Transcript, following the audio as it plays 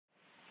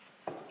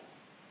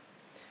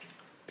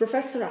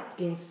Professor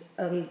Atkins,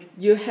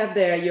 you have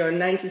there your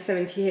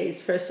 1978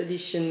 first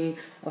edition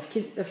of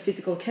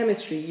physical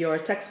chemistry, your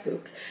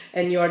textbook,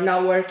 and you are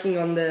now working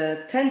on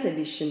the 10th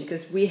edition,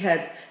 because we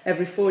had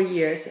every 4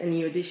 years a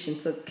new edition.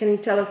 So can you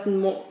tell us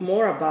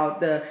more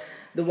about the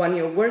one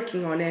you're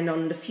working on and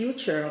on the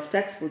future of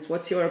textbooks?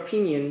 What's your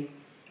opinion?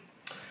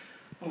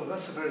 Oh,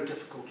 that's a very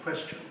difficult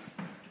question,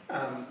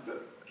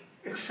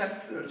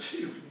 except that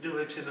you can do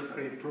it in a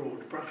very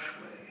broad brush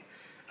way.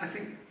 I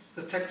think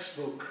the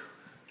textbook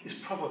is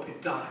probably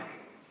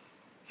dying,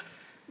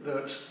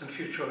 that the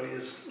future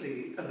is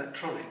the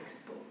electronic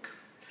book,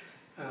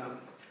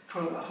 for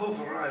a whole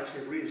variety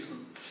of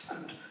reasons,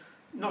 and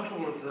not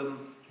all of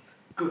them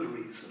good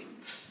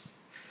reasons.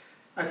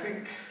 I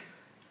think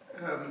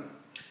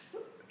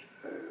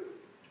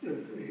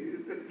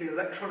the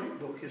electronic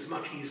book is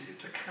much easier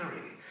to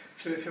carry,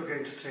 so if you're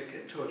going to take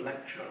it to a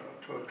lecture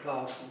or to a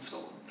class and so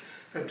on,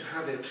 then to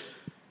have it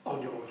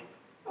on your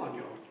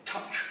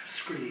touch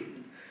screen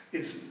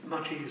is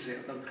much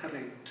easier than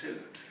having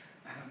to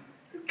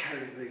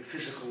carry the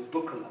physical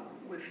book along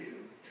with you.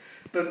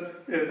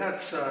 But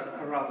that's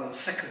a rather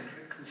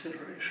secondary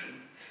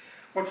consideration.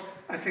 What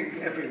I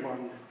think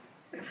everyone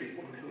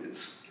who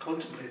is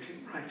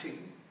contemplating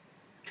writing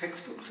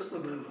textbooks at the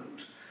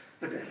moment,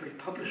 and every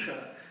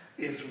publisher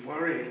is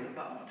worrying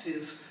about,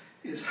 is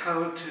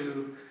how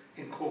to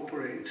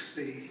incorporate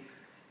the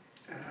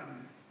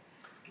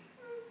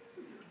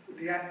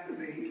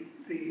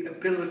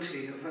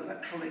ability of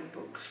electronic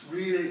books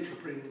really to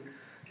bring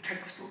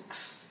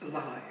textbooks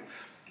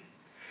alive.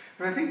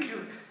 And I think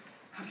you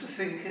have to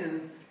think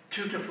in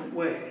two different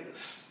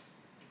ways.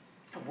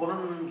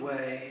 One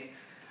way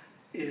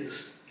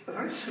is a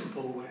very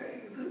simple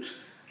way, that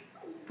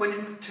when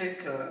you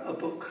take a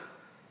book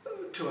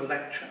to a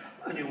lecture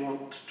and you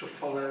want to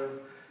follow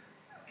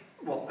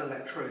what the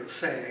lecturer is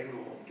saying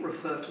or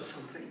refer to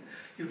something,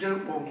 you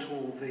don't want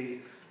all the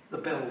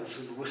bells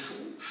and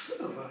whistles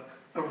of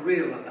a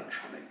real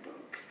electronic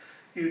book.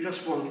 You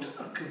just want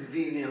a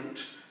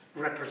convenient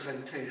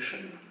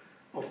representation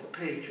of the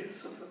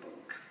pages of the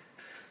book.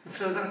 And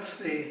so that's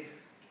the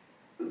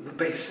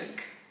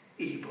basic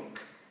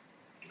e-book.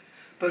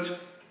 But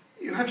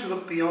you have to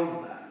look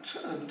beyond that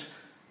and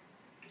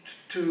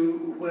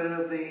to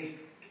where the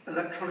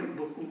electronic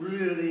book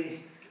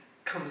really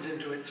comes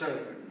into its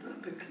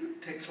own,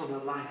 takes on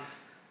a life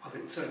of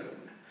its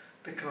own,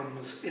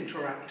 becomes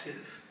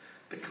interactive,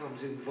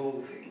 becomes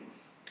involving,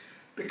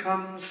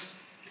 becomes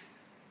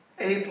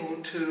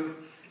able to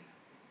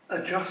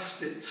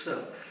adjust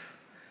itself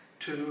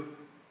to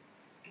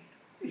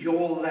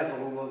your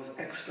level of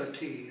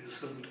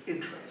expertise and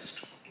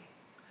interest.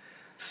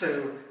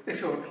 So if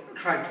you're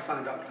trying to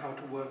find out how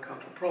to work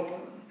out a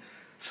problem,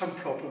 some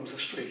problems are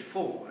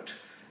straightforward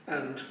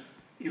and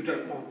you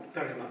don't want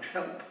very much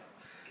help.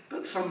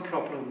 But some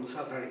problems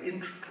are very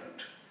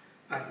intricate,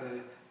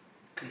 either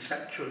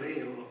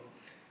conceptually or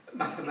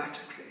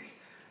mathematically.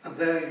 And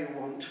there you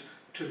want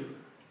to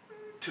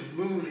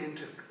move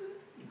into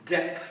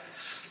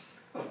depths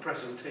of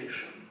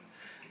presentation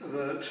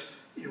that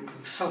you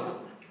can summon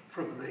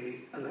from the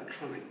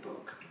electronic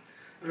book.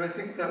 And I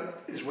think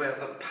that is where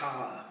the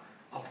power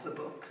of the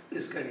book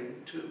is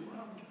going to,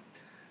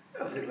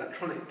 of the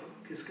electronic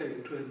book is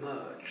going to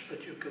emerge,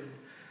 that you can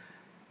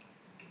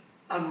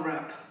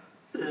unwrap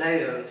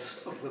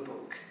layers of the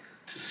book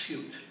to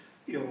suit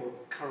your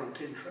current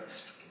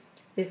interest.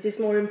 Is this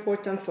more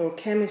important for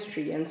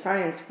chemistry and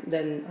science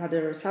than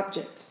other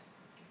subjects?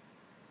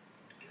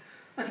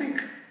 I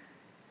think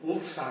all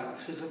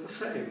sciences are the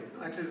same.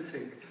 I don't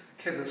think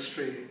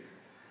chemistry...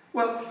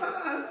 Well,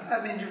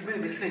 I mean, you've made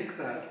me think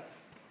that.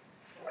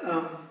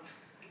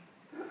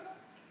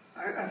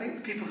 I think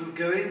the people who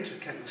go into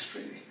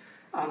chemistry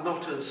are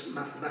not as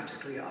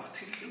mathematically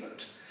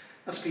articulate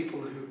as people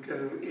who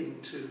go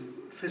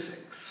into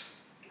physics.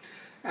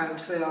 And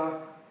they are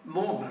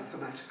more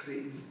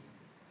mathematically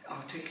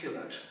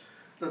articulate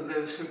than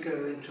those who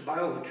go into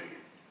biology.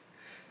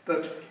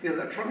 But the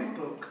electronic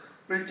book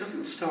really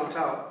doesn't start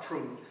out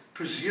from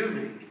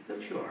presuming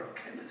that you are a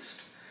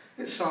chemist.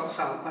 It starts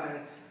out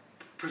by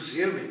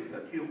presuming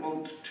that you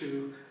want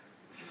to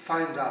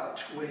find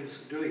out ways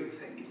of doing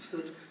things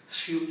that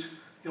suit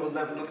your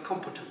level of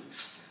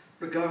competence,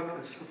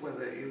 regardless of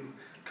whether you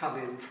come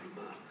in from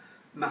a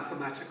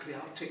mathematically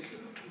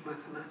articulate or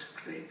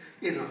mathematically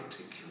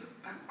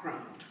inarticulate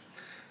background.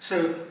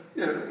 So,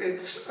 you know,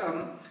 it's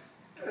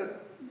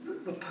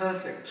the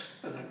perfect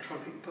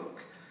electronic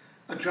book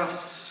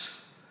adjusts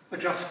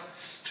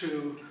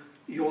to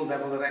your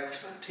level of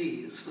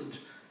expertise and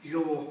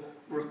your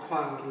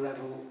required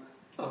level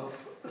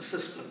of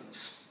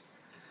assistance.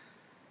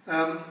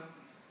 I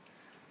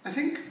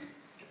think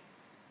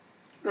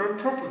there are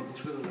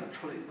problems with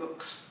electronic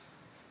books.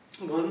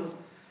 One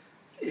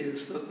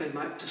is that they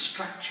might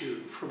distract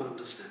you from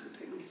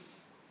understanding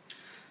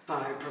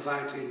by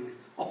providing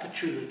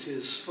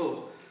opportunities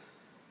for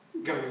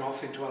going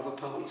off into other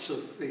parts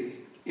of the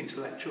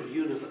intellectual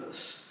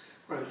universe,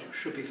 whereas you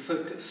should be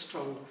focused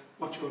on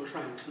what you're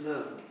trying to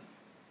learn.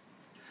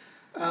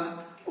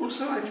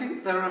 Also, I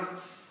think there are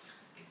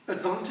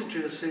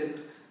advantages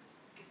in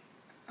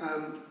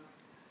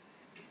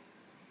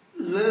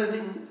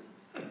learning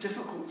a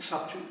difficult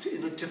subject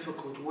in a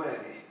difficult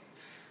way,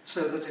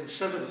 so that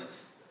instead of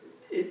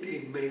it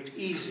being made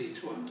easy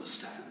to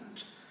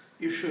understand,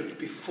 you should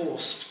be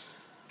forced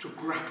to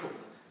grapple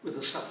with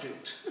the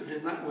subject, and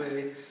in that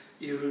way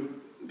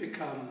you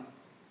become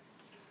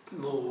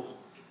more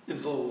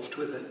involved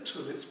with it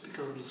and it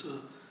becomes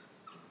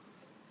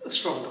a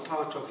stronger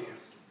part of you.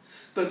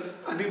 But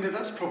I mean,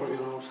 that's probably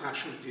an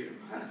old-fashioned view.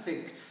 I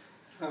think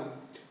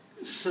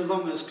so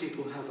long as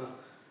people have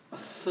a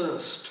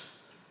thirst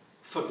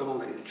for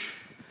knowledge,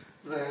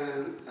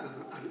 then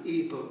an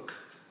e-book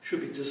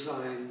should be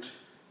designed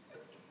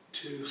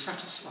to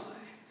satisfy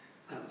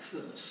that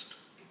thirst.